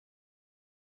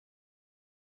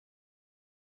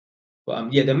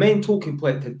But yeah, the main talking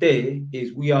point today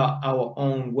is we are our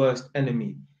own worst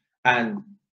enemy, and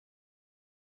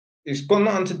it's got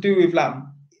nothing to do with like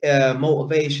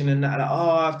motivation and that. Like,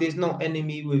 oh, if there's no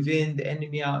enemy within, the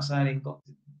enemy outside ain't got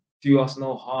to do us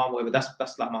no harm. Whatever.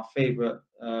 That's like my favorite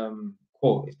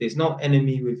quote. If there's no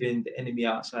enemy within, the enemy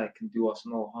outside can do us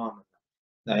no harm.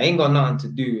 Now, it ain't got nothing to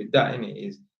do with that. In it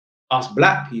is us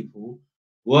black people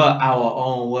were our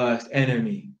own worst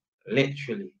enemy,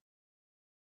 literally.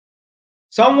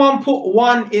 Someone put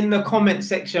 1 in the comment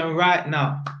section right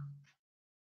now.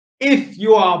 If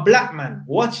you are a black man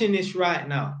watching this right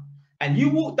now and you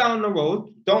walk down the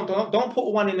road, don't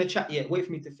put 1 in the chat yet. Wait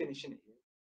for me to finish it.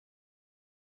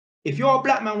 If you're a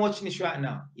black man watching this right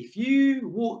now, if you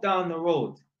walk down the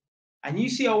road and you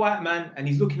see a white man and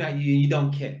he's looking at you and you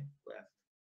don't care,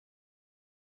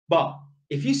 but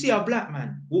if you see a black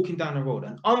man walking down the road,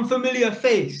 an unfamiliar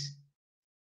face,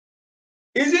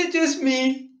 is it just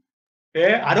me?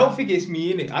 Yeah, I don't think it's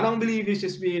me, innit? I don't believe it's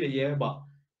just me, innit? Yeah, but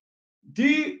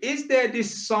is there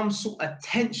this some sort of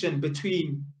tension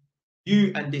between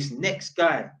you and this next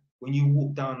guy when you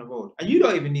walk down the road? And you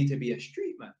don't even need to be a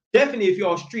street man. Definitely if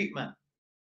you're a street man,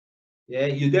 yeah,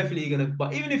 you're definitely gonna,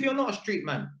 but even if you're not a street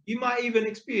man, you might even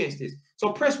experience this.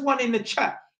 So press 1 in the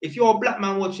chat if you're a black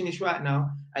man watching this right now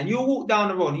and you walk down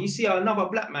the road and you see another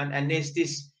black man and there's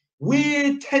this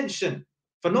weird tension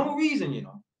for no reason, you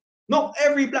know. Not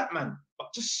every black man,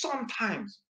 but just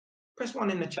sometimes. Press 1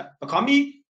 in the chat. Because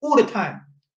me, all the time.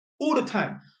 All the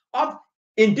time. I've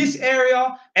in this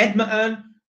area, Edmonton,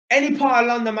 any part of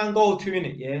London man go to, in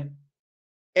it, yeah.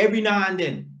 Every now and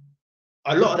then,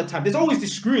 a lot of the time, there's always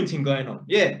this screwing thing going on.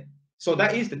 Yeah. So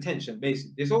that is the tension,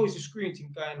 basically. There's always a screwing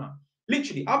thing going on.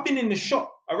 Literally, I've been in the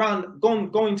shop around,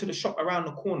 going to the shop around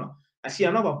the corner. I see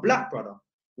another black brother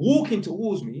walking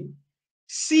towards me,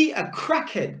 see a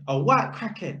crackhead, a white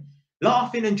crackhead,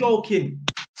 laughing and joking,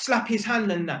 slap his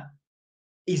hand and that.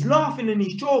 He's laughing and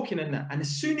he's joking and that. And as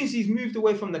soon as he's moved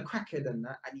away from the crackhead and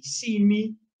that, and he's seen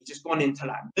me, he's just gone into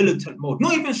like militant mode.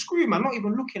 Not even screwing, man, not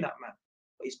even looking at man.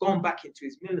 But he's gone back into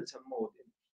his militant mode.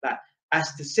 Like,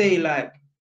 as to say, like,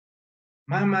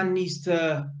 my man needs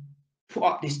to put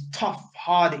up this tough,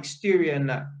 hard exterior and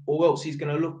that, or else he's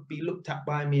gonna be looked at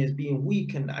by me as being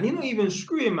weak and that. And he's not even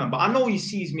screwing, man. But I know he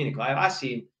sees me. I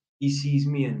see him, he sees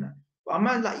me and that. But a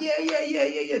man's like,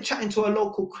 yeah, chatting to a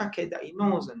local crackhead that he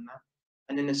knows and that.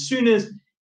 And then as soon as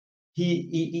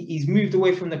he's moved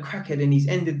away from the crackhead and he's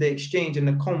ended the exchange and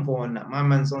the convo and that, my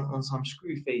man's on some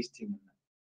screw face thing.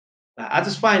 Like, I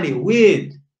just find it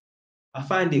weird. I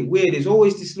find it weird. There's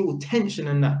always this little tension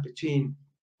and that between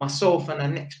myself and the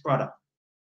next brother.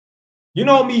 You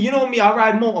know me, I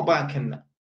ride motorbike and that.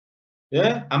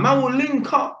 Yeah? A man will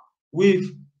link up with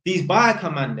these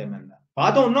biker man them and that. But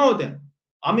I don't know them.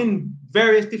 I'm in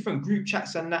various different group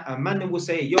chats and that, and man will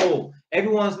say, yo,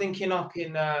 everyone's linking up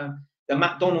in the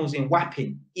McDonald's in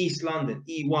Wapping, East London,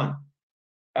 E1.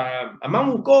 A man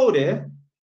will go there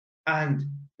and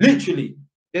literally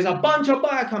there's a bunch of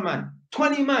biker man,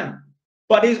 20 man,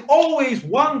 but there's always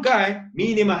one guy,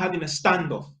 me and him are having a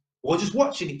standoff or just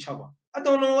watching each other. I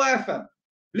don't know why, fam.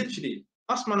 Literally,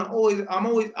 us man, I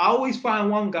always find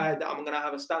one guy that I'm gonna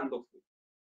have a standoff with.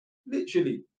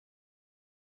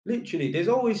 Literally, there's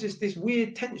always just this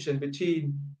weird tension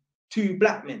between 2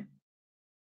 black men.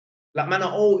 Like, man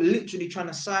are all literally trying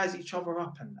to size each other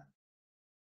up and that.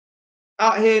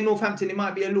 Out here in Northampton, it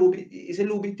might be it's a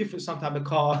little bit different sometimes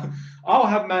because I'll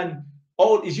have man,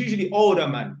 it's usually older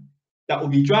man that will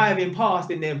be driving past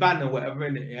in their van or whatever,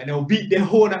 and they'll beat their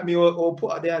horn at me or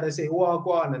put out there and say, "Wow,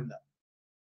 go on," and that.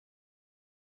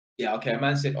 Yeah, okay,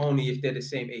 man said only if they're the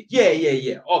same age.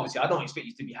 Yeah. Obviously, I don't expect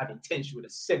you to be having tension with a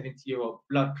 70-year-old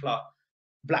blood clot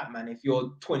black man if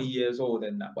you're 20 years old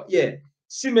and that. But yeah,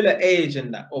 similar age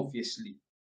and that, obviously.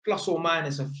 Plus or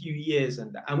minus a few years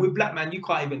and that. And with black man, you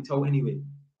can't even tell anyway.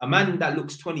 A man that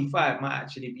looks 25 might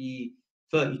actually be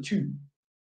 32.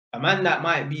 A man that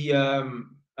might be a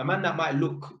man that might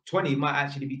look 20 might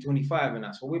actually be 25 and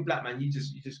that. So with black man, you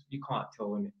can't tell,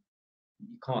 innit?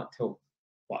 You can't tell.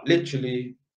 But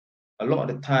literally, a lot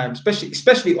of the time,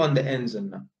 especially on the ends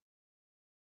and that,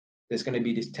 there's going to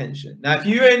be this tension. Now, if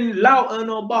you're in Loughton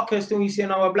or Buckhurst and you see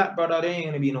another black brother, there ain't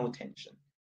going to be no tension.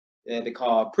 Yeah,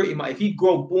 because pretty much, if he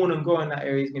born and grow in that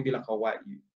area, he's going to be like a white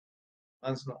youth.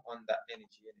 Man's not on that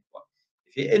energy anymore. But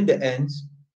if you're in the ends,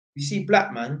 you see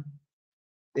black man,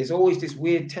 there's always this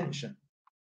weird tension.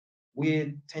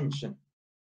 Weird tension.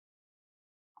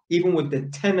 Even with the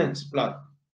tenants' blood.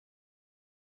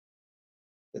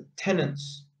 The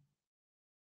tenants.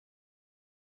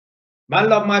 Man,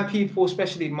 love my people,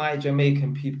 especially my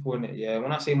Jamaican people, innit? Yeah.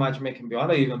 When I say my Jamaican people, I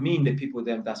don't even mean the people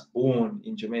them that's born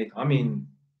in Jamaica. I mean,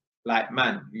 like,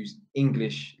 man, who's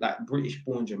English, like British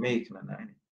born Jamaican and that,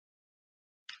 innit?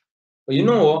 But you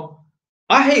know what?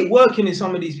 I hate working in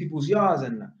some of these people's yards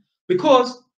and that.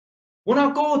 Because when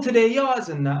I go to their yards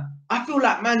and that, I feel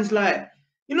like man's like,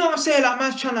 you know what I'm saying? Like,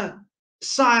 man's trying to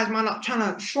size man up,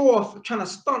 trying to show off, trying to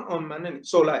stunt on man, innit?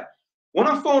 So, like, when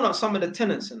I phone up some of the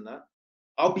tenants and that,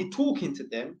 I'll be talking to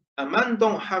them, and man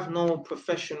don't have no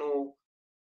professional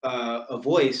a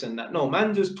voice and that. No,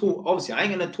 man just talk. Obviously, I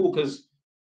ain't gonna talk as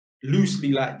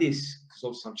loosely like this because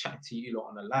obviously I'm chatting to you lot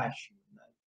on a live stream.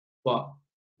 But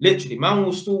literally, man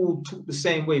will still talk the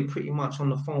same way pretty much on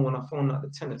the phone when I phone up the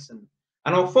tenants. And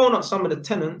I'll phone up some of the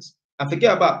tenants and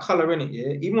forget about colour in it,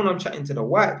 yeah? Even when I'm chatting to the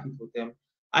white people, them,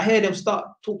 I hear them start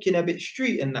talking a bit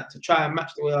street and that to try and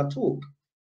match the way I talk.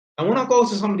 And when I go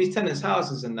to some of these tenants'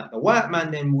 houses and that, the white man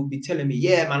then would be telling me,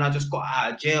 yeah, man, I just got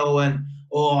out of jail and,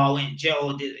 oh, I went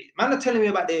jail. Man are telling me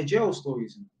about their jail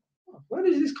stories. Where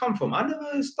does this come from? I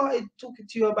never started talking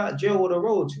to you about jail or the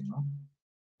roads, you know?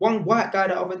 One white guy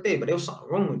the other day, but there was something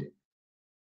wrong with it.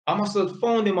 I must have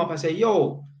phoned him up and say,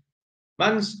 yo,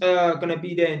 man's gonna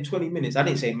be there in 20 minutes. I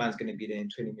didn't say man's gonna be there in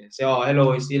 20 minutes. Say, oh,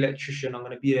 hello, it's the electrician. I'm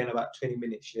gonna be there in about 20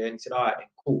 minutes. Yeah. And he said, all right, then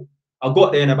cool. I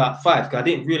got there in about 5 because I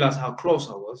didn't realize how close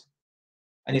I was.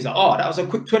 And he's like, oh, that was a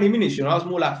quick 20 minutes, you know, I was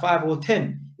more like 5 or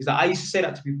 10. He's like, I used to say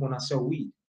that to people when I sell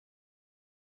weed.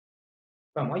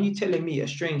 Fam, why are you telling me, a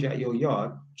stranger at your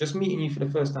yard, just meeting you for the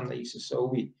first time, that used to sell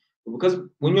weed? Because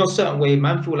when you're a certain way,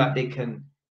 man feel like they can,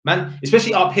 man,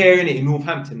 especially up here in it in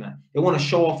Northampton, they want to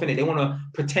show off in it. They want to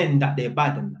pretend that they're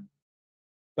bad and that.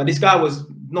 But this guy was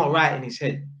not right in his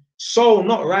head. So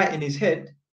not right in his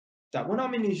head that when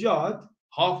I'm in his yard,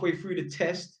 halfway through the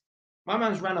test, my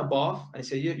man's ran a bath and he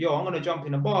said, yo, I'm gonna jump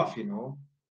in the bath, you know,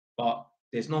 but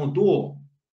there's no door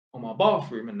on my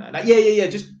bathroom and that. Like, yeah,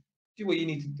 just do what you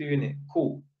need to do in it.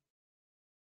 Cool.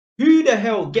 Who the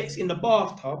hell gets in the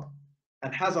bathtub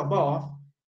and has a bath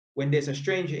when there's a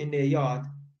stranger in their yard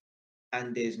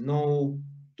and there's no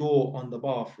door on the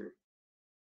bathroom?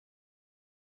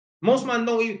 Most man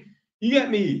don't even, you get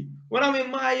me? When I'm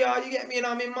in my yard, you get me, and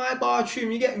I'm in my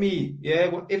bathroom, you get me? Yeah,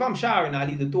 if I'm showering, I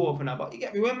leave the door open, but you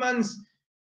get me? When man's,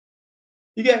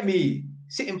 you get me,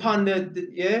 sitting upon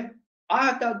yeah, I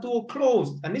have that door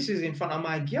closed, and this is in front of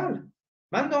my gal.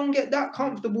 Man don't get that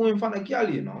comfortable in front of gal,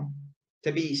 you know,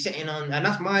 to be sitting on, and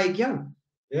that's my gal.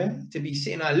 Yeah, to be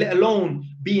sitting on, let alone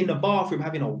be in the bathroom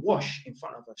having a wash in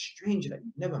front of a stranger that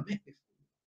you've never met before.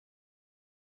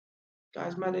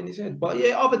 Guy's mad in his head. But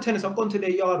yeah, other tenants, I've gone to their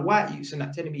yard, white youths and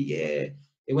that, telling me, yeah,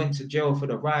 they went to jail for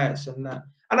the riots and that.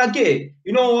 And I get it.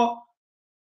 You know what?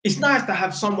 It's nice to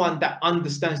have someone that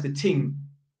understands the thing.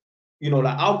 You know,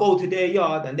 like I'll go to their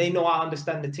yard and they know I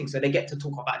understand the thing, so they get to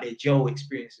talk about their jail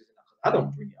experiences. And that. I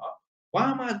don't bring it up. Why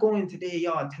am I going to their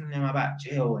yard telling them about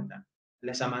jail and that?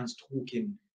 Unless a man's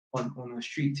talking on a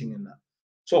street thing and that.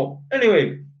 So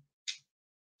anyway,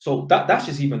 so that's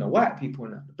just even the white people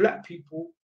and that. The black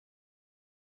people,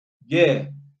 yeah,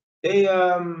 they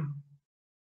I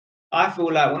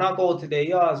feel like when I go to their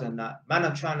yards and that, man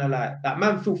are trying to like, that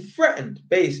man feel threatened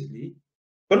basically,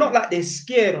 but not like they're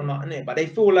scared or nothing, but they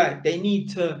feel like they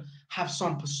need to have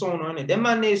some persona in it. Their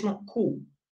man there is not cool.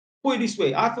 Put it this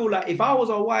way, I feel like if I was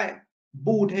a white,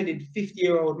 bald-headed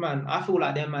 50-year-old man, I feel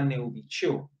like their man there will be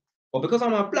chill. But because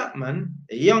I'm a black man,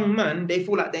 a young man, they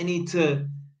feel like they need to,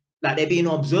 like they're being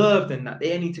observed and that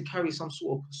they need to carry some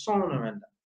sort of persona and that.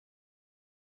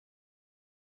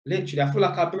 Literally, I feel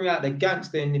like I bring out the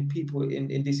gangster in the people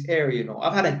in this area, you know.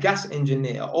 I've had a gas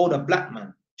engineer, an older black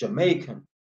man, Jamaican,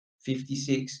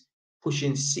 56,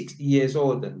 pushing 60 years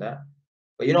old and that.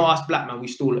 But you know, us black man, we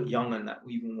still look young and that,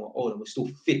 we even more older, we're still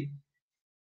fit.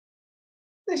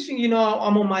 Next thing you know,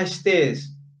 I'm on my stairs,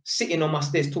 sitting on my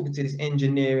stairs, talking to this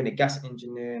engineer and a gas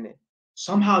engineer, and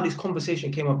somehow this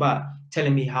conversation came about,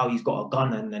 telling me how he's got a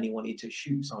gun and he wanted to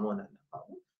shoot someone. And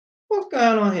what's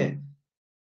going on here?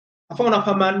 I phone up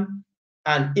a man,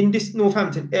 and in this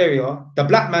Northampton area, the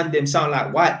black man them sound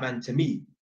like white man to me.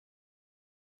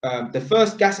 The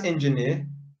first gas engineer,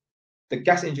 the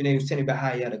gas engineer was telling me about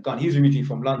how he had a gun. He was originally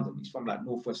from London. He's from like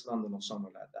Northwest London or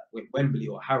somewhere like that, Wembley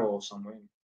or Harrow or somewhere.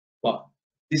 But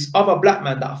this other black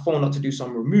man that I phoned up to do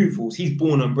some removals, he's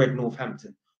born and bred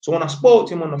Northampton. So when I spoke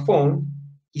to him on the phone,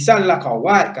 he sounded like a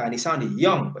white guy and he sounded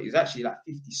young, but he was actually like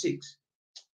 56.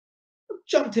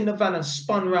 Jumped in the van and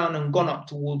spun around and gone up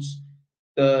towards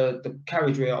the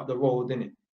carriageway up the road,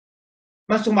 innit?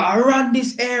 Man's talking about, I ran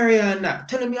this area and that,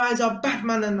 telling me I was a bad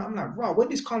man, and I'm like, bro, where'd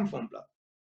this come from, blood?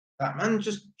 That man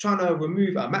just trying to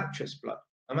remove a mattress, blood.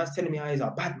 A man's telling me how he's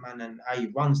a bad man and how he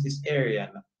runs this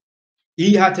area. And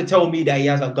he had to tell me that he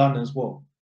has a gun as well.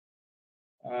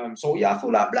 So yeah, I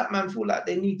feel like black men feel like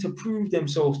they need to prove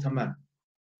themselves to man.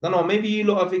 I don't know, maybe you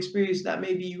lot have experienced that,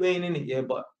 maybe you ain't in it, yeah,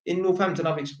 but in Northampton,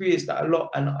 I've experienced that a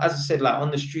lot. And as I said, like on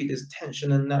the street, there's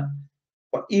tension and that.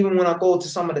 But even when I go to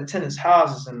some of the tenants'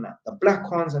 houses and that, the black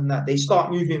ones and that, they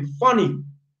start moving funny.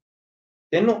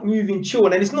 They're not moving chill.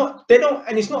 And it's not,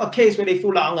 and it's not a case where they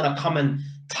feel like I'm gonna come and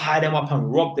tie them up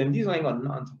and rob them. These ain't got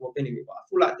nothing to rob anyway. But I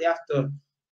feel like they have to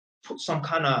put some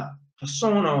kind of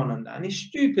persona on and that. And it's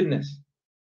stupidness.